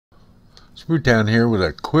Sproo Town here with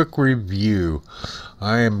a quick review.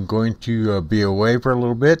 I am going to be away for a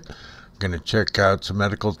little bit. I'm going to check out some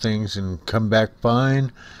medical things and come back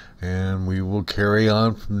fine, and we will carry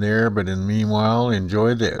on from there. But in the meanwhile,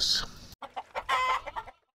 enjoy this.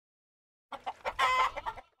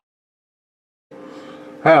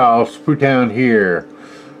 Hi, Sproo Town here.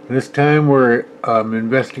 This time we're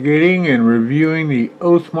investigating and reviewing the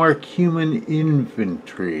Oathmark Human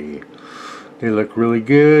Infantry. They look really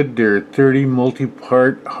good. They're 30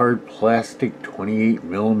 multi-part hard plastic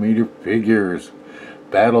 28mm figures.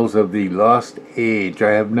 Battles of the Lost Age.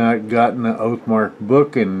 I have not gotten the Oathmark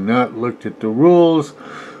book and not looked at the rules,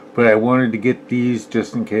 but I wanted to get these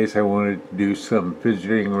just in case I wanted to do some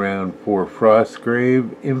fidgeting around for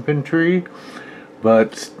Frostgrave infantry.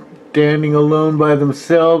 But standing alone by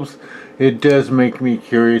themselves, it does make me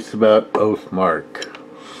curious about Oathmark.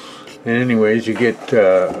 And anyways, you get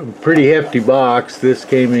a pretty hefty box. This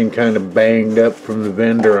came in kind of banged up from the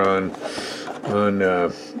vendor on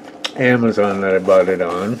Amazon that I bought it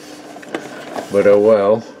on. But oh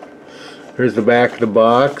well. Here's the back of the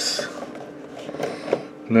box.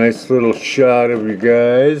 Nice little shot of you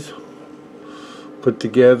guys. Put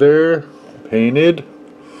together, painted.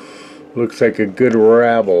 Looks like a good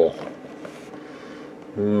rabble.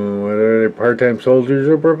 Whether they're part-time soldiers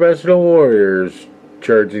or professional warriors,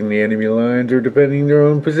 charging the enemy lines or defending their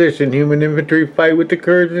own position, human infantry fight with the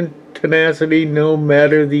courage and tenacity no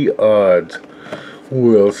matter the odds.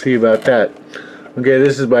 We'll see about that. Okay,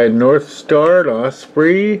 this is by North Star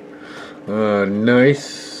Osprey.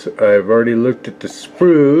 Nice. I've already looked at the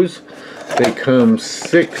sprues. They come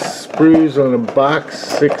 6 sprues on a box,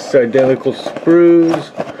 6 identical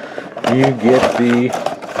sprues. You get the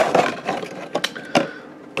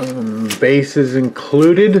bases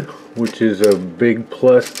included, which is a big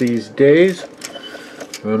plus these days.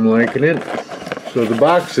 I'm liking it. So the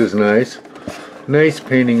box is nice. Nice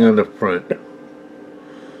painting on the front.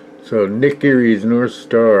 So Nick Erie's North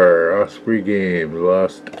Star, Osprey Games,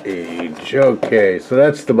 Lost Age. Okay, so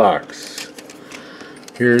that's the box.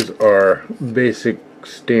 Here's our basic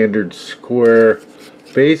standard square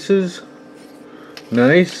bases.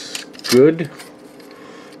 Nice, good.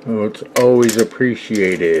 Oh, it's always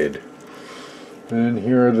appreciated. And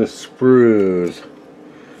here are the sprues.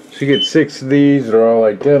 So you get 6 of these. They're all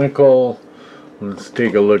identical. Let's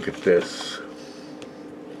take a look at this.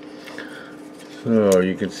 So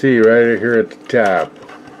you can see right here at the top.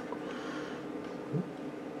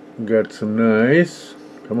 Got some nice.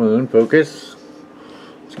 Come on, focus.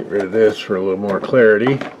 Let's get rid of this for a little more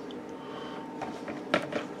clarity.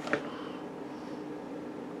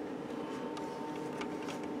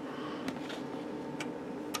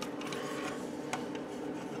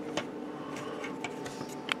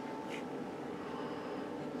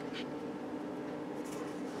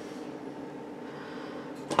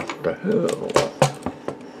 What the hell?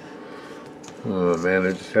 Oh man,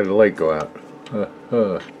 I just had a light go out.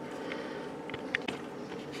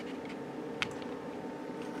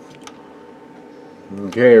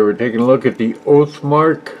 Okay, we're taking a look at the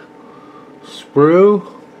Oathmark sprue.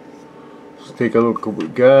 Let's take a look at what we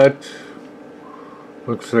got.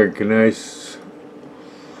 Looks like a nice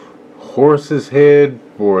horse's head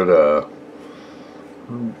for the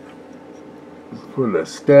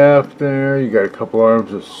staff there. You got a couple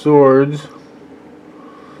arms of swords.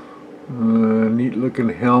 Neat looking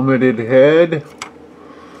helmeted head.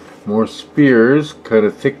 More spears, kind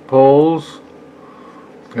of thick poles,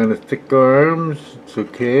 kind of thick arms. It's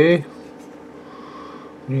okay.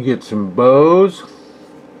 You get some bows.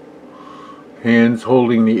 Hands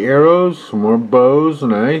holding the arrows. Some more bows,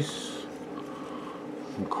 nice.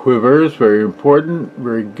 Some quivers, very important,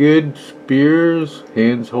 very good. Spears,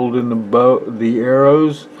 hands holding the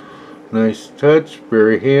arrows. Nice touch,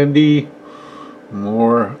 very handy.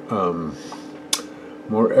 More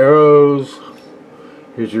arrows.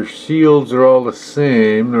 Here's your shields. They're all the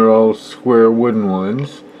same. They're all square wooden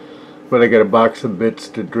ones. But I got a box of bits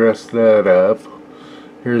to dress that up.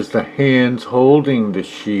 Here's the hands holding the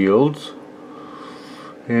shields.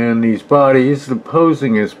 And these bodies, the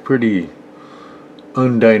posing is pretty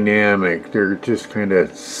undynamic. They're just kind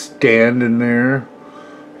of standing there.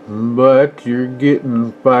 But you're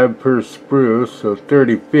getting 5 per sprue, so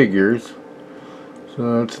 30 figures.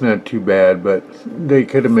 So that's not too bad, but they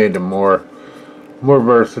could have made them more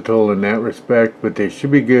versatile in that respect, but they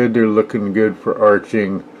should be good. They're looking good for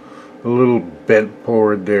arching. A little bent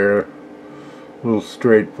forward there, a little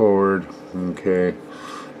straight forward. Okay,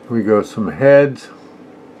 here we go, some heads.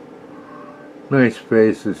 Nice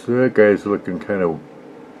faces. So that guy's looking kind of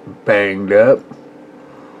banged up.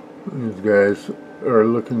 These guys are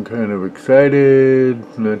looking kind of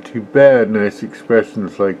excited. Not too bad. Nice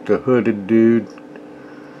expressions like the hooded dude.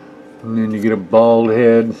 And then you get a bald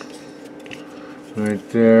head right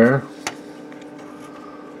there.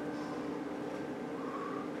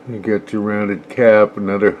 You got your rounded cap,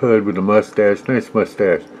 another hood with a mustache. Nice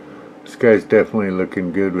mustache. This guy's definitely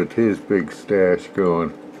looking good with his big stash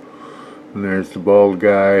going. And there's the bald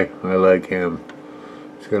guy. I like him.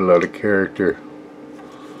 He's got a lot of character.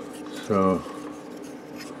 So,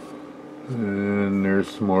 and there's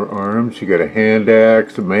some more arms. You got a hand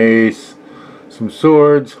axe, a mace, some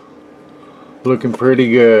swords. Looking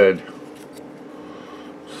pretty good.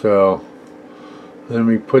 So, let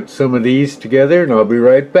me put some of these together and I'll be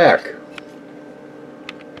right back.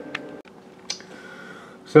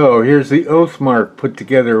 So here's the Oathmark put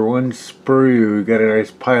together, one sprue. Got a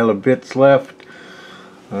nice pile of bits left.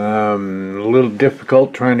 A little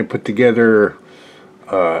difficult trying to put together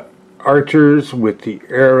archers with the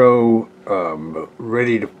arrow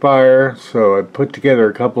ready to fire. So I put together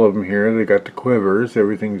a couple of them here. They got the quivers.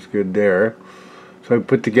 Everything's good there. So I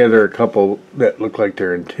put together a couple that look like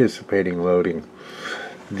they're anticipating loading.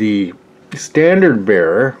 The standard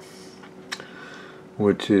bearer,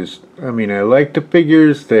 which is, I mean, I like the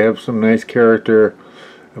figures. They have some nice character,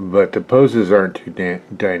 but the poses aren't too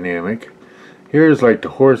dynamic. Here's like the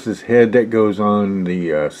horse's head that goes on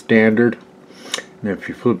the standard. And if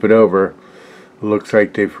you flip it over, it looks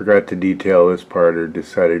like they forgot to detail this part or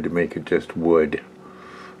decided to make it just wood.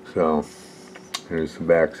 So, there's the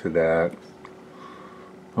backs of that.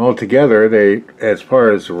 Altogether, they, as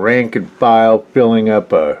far as rank and file, filling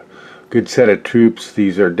up a good set of troops,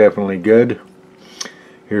 these are definitely good.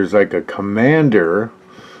 Here's like a commander.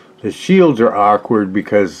 The shields are awkward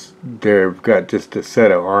because they've got just a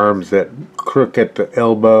set of arms that crook at the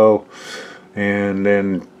elbow, and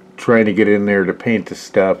then trying to get in there to paint the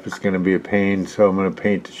stuff is going to be a pain, so I'm going to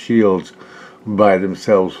paint the shields by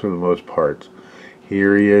themselves for the most part.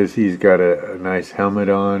 Here he is. He's got a nice helmet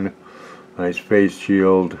on. Nice face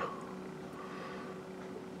shield.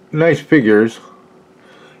 Nice figures.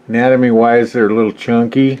 Anatomy wise, they're a little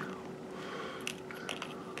chunky.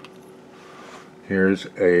 Here's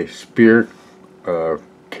a spear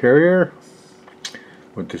carrier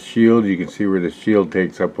with the shield. You can see where the shield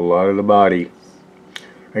takes up a lot of the body.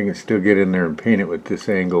 I can still get in there and paint it with this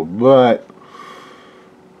angle, but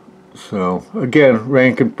so again,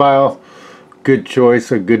 rank and file, good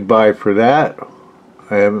choice, a good buy for that.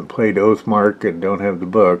 I haven't played Oathmark and don't have the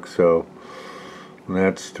book, so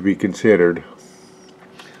that's to be considered.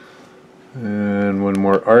 And one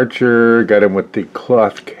more archer, got him with the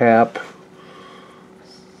cloth cap.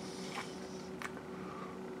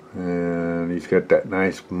 And he's got that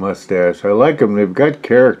nice mustache. I like them, they've got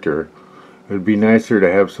character. It would be nicer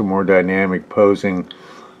to have some more dynamic posing,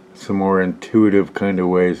 some more intuitive kind of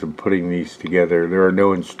ways of putting these together. There are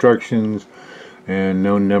no instructions and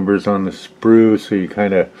no numbers on the sprue, so you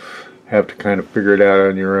kind of have to kind of figure it out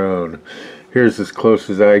on your own. Here's as close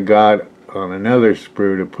as I got on another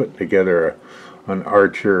sprue to put together an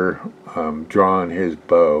archer drawing his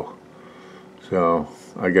bow. So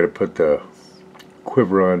I got to put the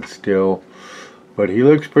quiver on still, but he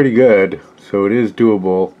looks pretty good, so it is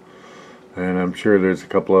doable, and I'm sure there's a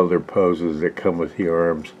couple other poses that come with the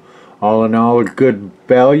arms. All in all, a good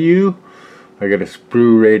value. I got a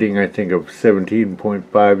sprue rating, I think, of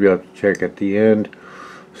 17.5. You'll have to check at the end.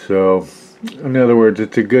 So, in other words,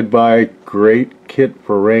 it's a good buy. Great kit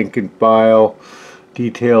for rank and file.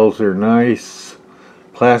 Details are nice.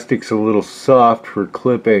 Plastic's a little soft for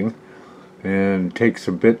clipping and takes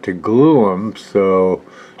a bit to glue them, so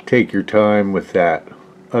take your time with that.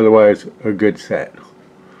 Otherwise, a good set.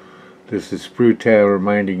 This is Sproo Town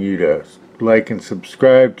reminding you to like and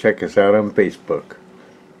subscribe. Check us out on Facebook.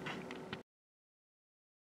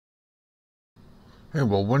 Hey,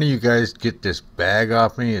 will one of you guys get this bag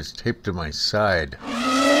off me? It's taped to my side.